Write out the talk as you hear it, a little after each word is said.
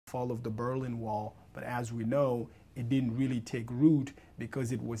fall of the Berlin Wall, but as we know, it didn't really take root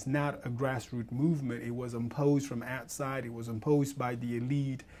because it was not a grassroots movement. It was imposed from outside. It was imposed by the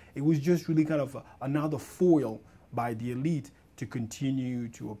elite. It was just really kind of another foil by the elite to continue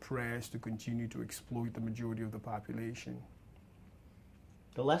to oppress, to continue to exploit the majority of the population.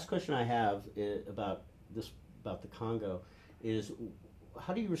 The last question I have about the Congo is,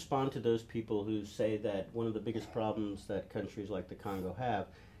 how do you respond to those people who say that one of the biggest problems that countries like the Congo have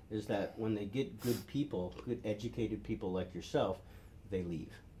is that when they get good people, good educated people like yourself, they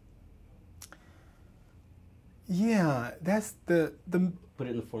leave? Yeah, that's the Put it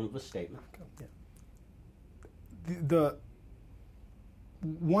in the form of a statement. Yeah. The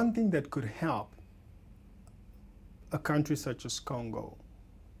one thing that could help a country such as Congo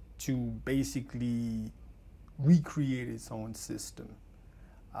to basically recreate its own system,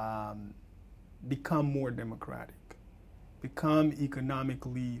 become more democratic, become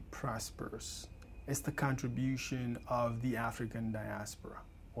economically prosperous, is the contribution of the African diaspora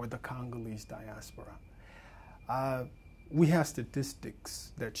or the Congolese diaspora. We have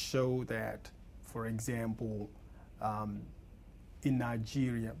statistics that show that, for example, in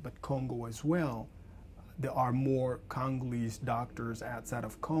Nigeria, but Congo as well, there are more Congolese doctors outside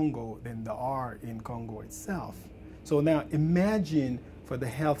of Congo than there are in Congo itself. So now imagine for the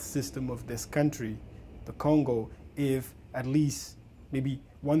health system of this country, the Congo, if at least maybe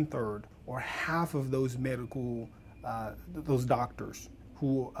 1/3 or half of those those doctors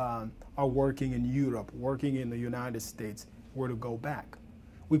who are working in Europe, working in the United States, were to go back.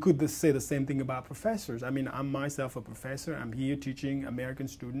 We could say the same thing about professors. I mean, I'm myself a professor. I'm here teaching American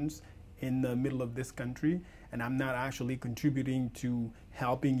students in the middle of this country, and I'm not actually contributing to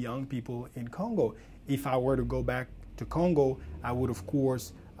helping young people in Congo. If I were to go back to Congo, I would, of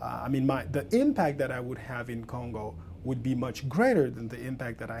course, the impact that I would have in Congo would be much greater than the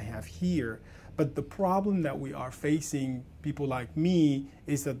impact that I have here. But the problem that we are facing, people like me,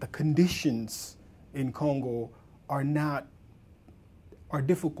 is that the conditions in Congo are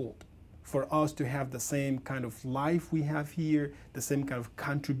difficult for us to have the same kind of life we have here, the same kind of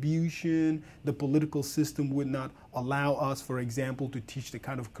contribution. The political system would not allow us, for example, to teach the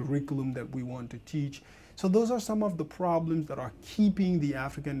kind of curriculum that we want to teach. So those are some of the problems that are keeping the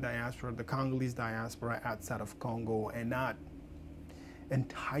African diaspora, the Congolese diaspora, outside of Congo and not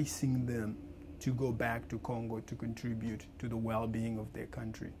enticing them to go back to Congo to contribute to the well-being of their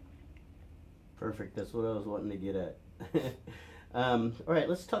country. Perfect. That's what I was wanting to get at. All right,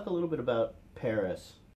 let's talk a little bit about Paris.